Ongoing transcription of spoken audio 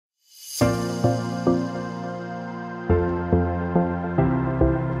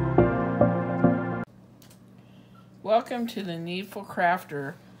Welcome to the Needful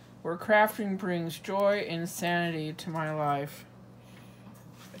Crafter, where crafting brings joy and sanity to my life.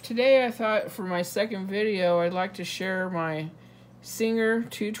 Today I thought for my second video I'd like to share my Singer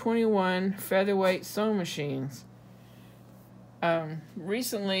 221 Featherweight sewing machines.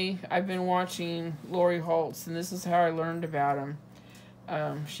 Recently I've been watching Lori Holtz, and this is how I learned about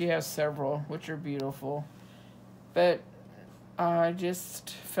them. She has several, which are beautiful. But I just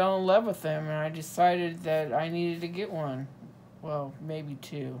fell in love with them, and I decided that I needed to get one. Well, maybe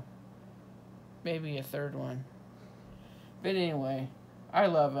two. Maybe a third one. But anyway, I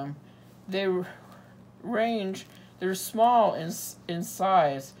love them. They range, they're small in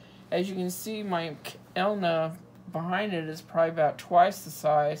size. As you can see, my Elna behind it is probably about twice the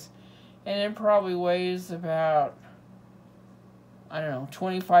size. And it probably weighs about, I don't know,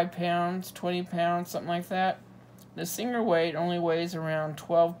 25 pounds, 20 pounds, something like that. The Singer weight only weighs around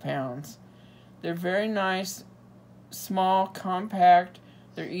 12 pounds. They're very nice, small, compact.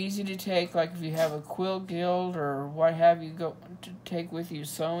 They're easy to take, like if you have a quilt guild or what have you go to take with you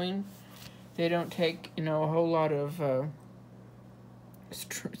sewing. They don't take, a whole lot of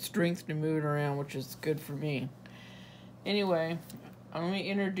strength to move it around, which is good for me. Anyway, let me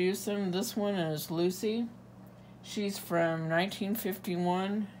introduce them. This one is Lucy. She's from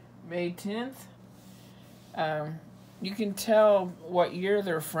 1951, May 10th. You can tell what year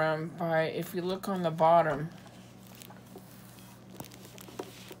they're from by, if you look on the bottom.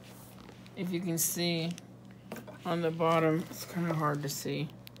 If you can see on the bottom, it's kind of hard to see.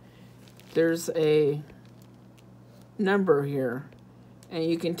 There's a number here. And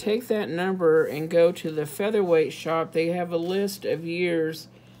you can take that number and go to the Featherweight shop. They have a list of years,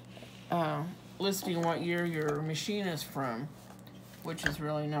 listing what year your machine is from, which is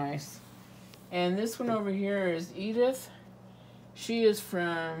really nice. And this one over here is Edith. She is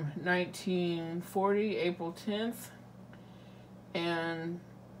from 1940, April 10th. And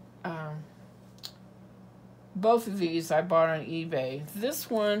both of these I bought on eBay. This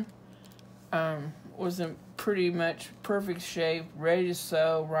one was in pretty much perfect shape, ready to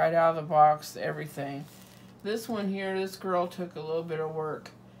sew, right out of the box, everything. This one here, this girl took a little bit of work.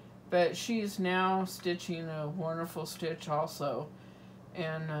 But she's now stitching a wonderful stitch also.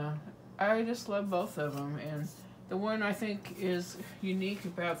 And I just love both of them, and the one I think is unique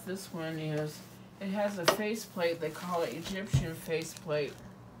about this one is it has a faceplate. They call it Egyptian faceplate,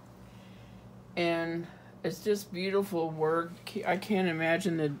 and it's just beautiful work. I can't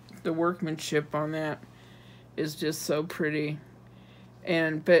imagine the workmanship on that is just so pretty.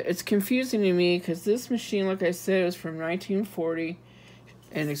 But it's confusing to me because this machine, like I said, is from 1940,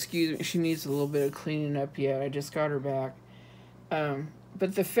 and excuse me, she needs a little bit of cleaning up yet. I just got her back.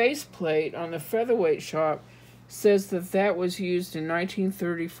 But the faceplate on the Featherweight shop says that was used in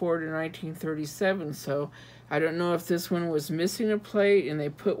 1934 to 1937. So I don't know if this one was missing a plate and they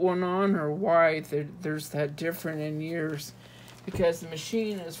put one on, or why there's that different in years. Because the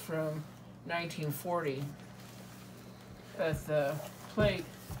machine is from 1940. But the plate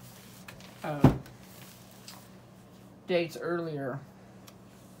dates earlier.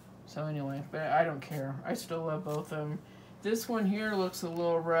 So anyway, but I don't care. I still love both of them. This one here looks a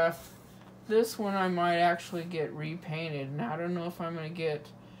little rough. This one I might actually get repainted. And I don't know if I'm going to get...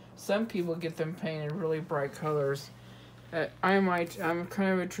 Some people get them painted really bright colors. I'm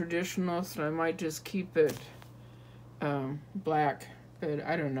kind of a traditionalist, and I might just keep it black. But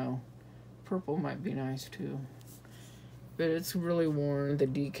I don't know. Purple might be nice too. But it's really worn, the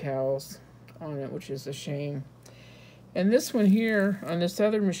decals on it, which is a shame. And this one here, on this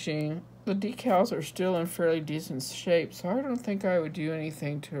other machine, the decals are still in fairly decent shape, so I don't think I would do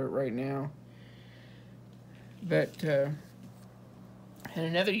anything to it right now. But, and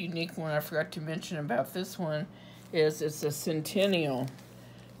another unique one I forgot to mention about this one is it's a Centennial.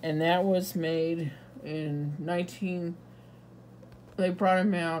 And that was made in they brought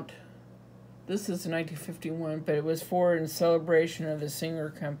them out, this is 1951, but it was in celebration of the Singer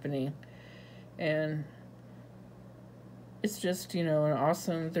Company. And it's just, an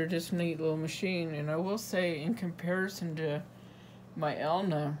awesome, they're just a neat little machine. And I will say, in comparison to my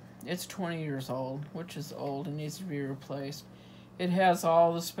Elna, it's 20 years old, which is old and needs to be replaced. It has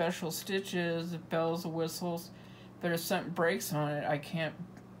all the special stitches, the bells, the whistles, but if something breaks on it, I can't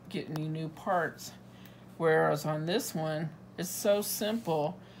get any new parts. Whereas on this one, it's so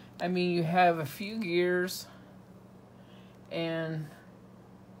simple. I mean, you have a few gears and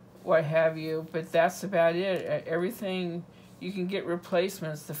what have you, but that's about it. Everything, you can get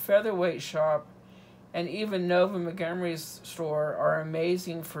replacements. The Featherweight shop and even Nova Montgomery's store are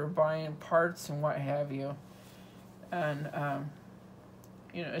amazing for buying parts and what have you. And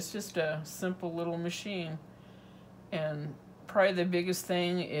it's just a simple little machine. And probably the biggest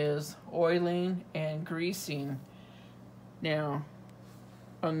thing is oiling and greasing. Now,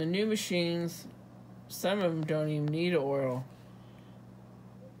 on the new machines, some of them don't even need oil.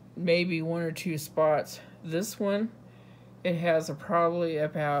 Maybe 1 or 2 spots. This one, it has probably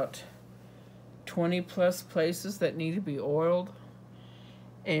about 20 plus places that need to be oiled,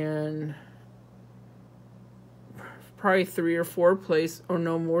 and probably 3 or 4 places, or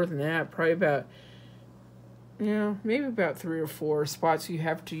no more than that, probably about, maybe about 3 or 4 spots you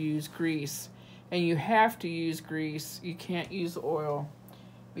have to use grease. And you have to use grease. You can't use oil,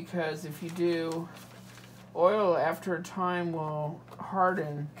 because if you do, oil after a time will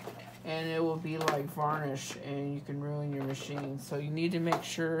harden and it will be like varnish and you can ruin your machine. So you need to make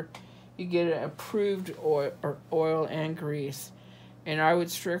sure you get an approved oil and grease. And I would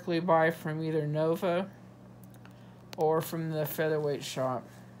strictly buy from either Nova or from the Featherweight shop.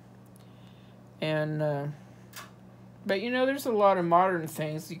 And but there's a lot of modern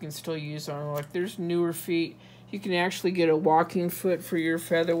things you can still use on. Like there's newer feet. You can actually get a walking foot for your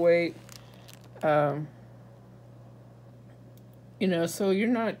Featherweight. So you're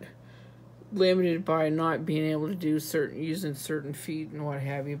not limited by not being able to do using certain feet and what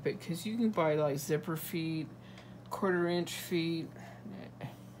have you, but because you can buy like zipper feet, 1/4-inch feet,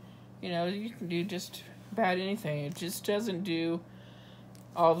 you can do just about anything. It just doesn't do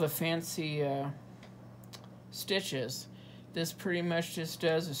all the fancy stitches. This pretty much just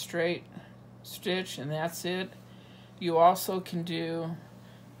does a straight stitch and that's it. You also can do,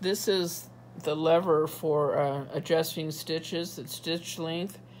 this is the lever for adjusting stitches, it's stitch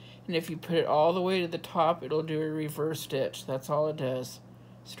length, and if you put it all the way to the top, it'll do a reverse stitch. That's all it does.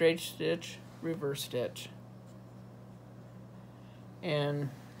 Straight stitch, reverse stitch. And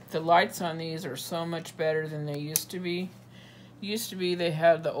the lights on these are so much better than they used to be. They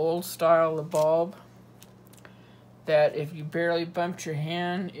had the old style of bulb that if you barely bumped your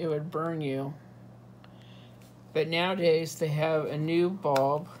hand, it would burn you. But nowadays they have a new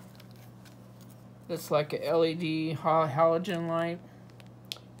bulb that's like a LED halogen light,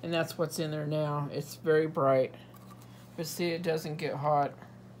 and that's what's in there now. It's very bright, but see, it doesn't get hot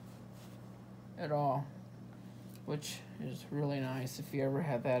at all, which is really nice if you ever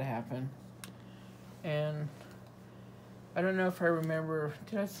had that happen. And I don't know if I remember,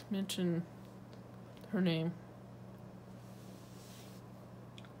 did I mention her name?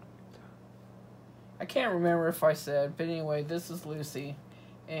 I can't remember if I said, but anyway, this is Lucy,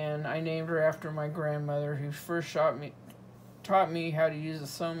 and I named her after my grandmother, who first taught me how to use a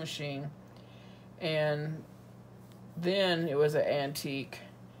sewing machine. And then it was an antique,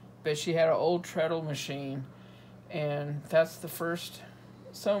 but she had an old treadle machine, and that's the first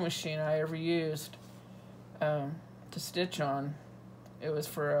sewing machine I ever used to stitch on. It was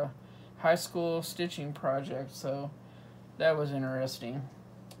for a high school stitching project, so that was interesting.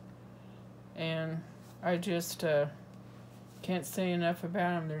 And I just can't say enough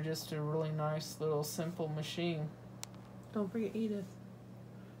about them. They're just a really nice little simple machine. Don't forget Edith.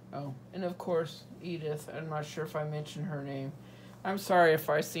 Oh, and of course Edith. I'm not sure if I mentioned her name. I'm sorry if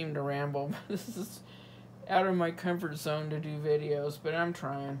I seem to ramble. This is out of my comfort zone to do videos, but I'm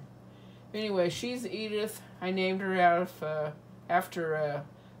trying. Anyway, she's Edith. I named her after a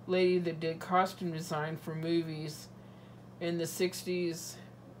lady that did costume design for movies in the 60s.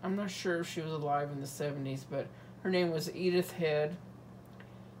 I'm not sure if she was alive in the 70s, but her name was Edith Head,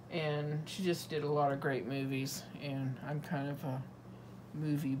 and she just did a lot of great movies, and I'm kind of a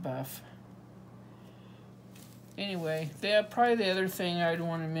movie buff. Anyway, probably the other thing I'd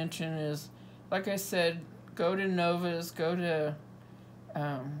want to mention is, like I said, go to Nova's, go to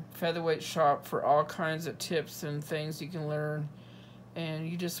Featherweight shop for all kinds of tips and things you can learn, and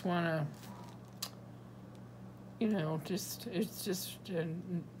you just want to, it's just a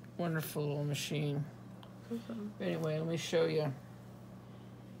wonderful little machine. Anyway, let me show you.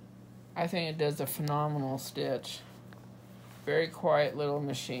 I think it does a phenomenal stitch. Very quiet little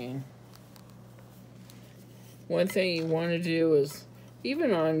machine. One thing you want to do is,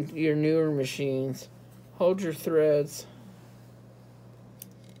 even on your newer machines, hold your threads,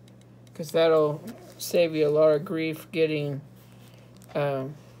 because that'll save you a lot of grief getting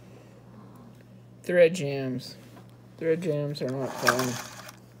thread jams. Thread jams are not fun.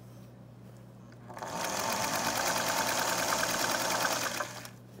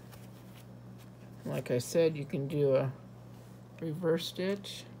 Like I said, you can do a reverse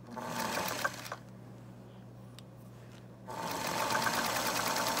stitch.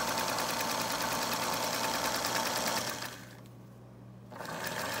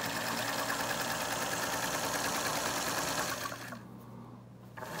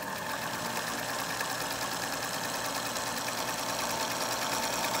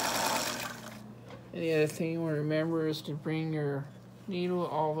 And the other thing you want to remember is to bring your needle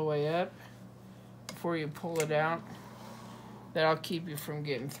all the way up before you pull it out. That'll keep you from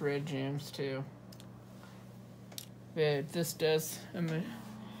getting thread jams too. But this does an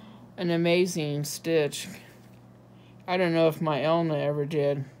amazing stitch. I don't know if my Elna ever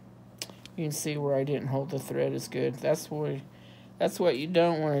did. You can see where I didn't hold the thread as good. That's what you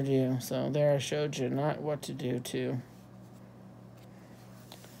don't want to do. So there, I showed you not what to do too.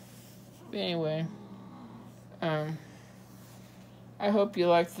 But anyway, I hope you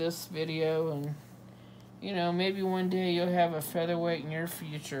like this video, and you know, maybe one day you'll have a featherweight in your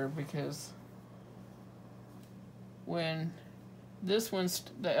future, because when this one's,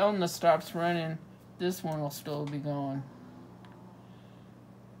 the Elna stops running, this one will still be going.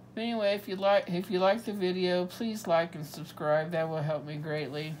 But anyway, if you like the video, please like and subscribe. That will help me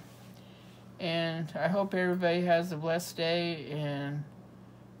greatly. And I hope everybody has a blessed day and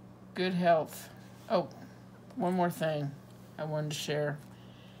good health. Oh, one more thing I wanted to share.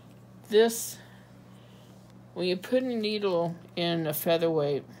 This, when you put a needle in a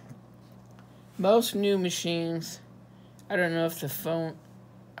featherweight, most new machines, I don't know if the phone,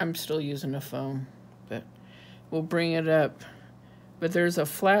 I'm still using a phone, but we'll bring it up. But there's a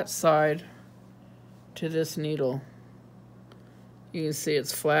flat side to this needle. You can see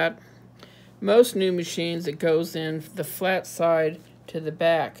it's flat. Most new machines, it goes in the flat side to the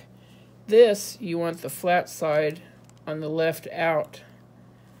back. This, you want the flat side on the left out.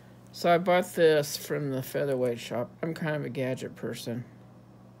 So I bought this from the Featherweight shop. I'm kind of a gadget person.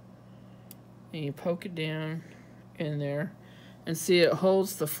 And you poke it down in there. And see, it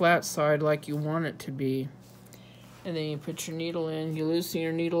holds the flat side like you want it to be. And then you put your needle in. You loosen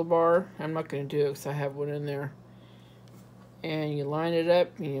your needle bar. I'm not going to do it because I have one in there. And you line it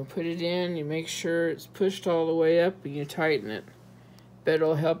up and you put it in. You make sure it's pushed all the way up and you tighten it. But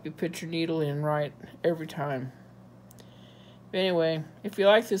it'll help you put your needle in right every time. But anyway, if you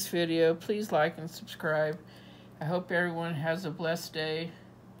like this video, please like and subscribe. I hope everyone has a blessed day.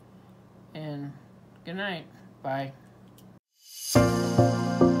 And good night. Bye.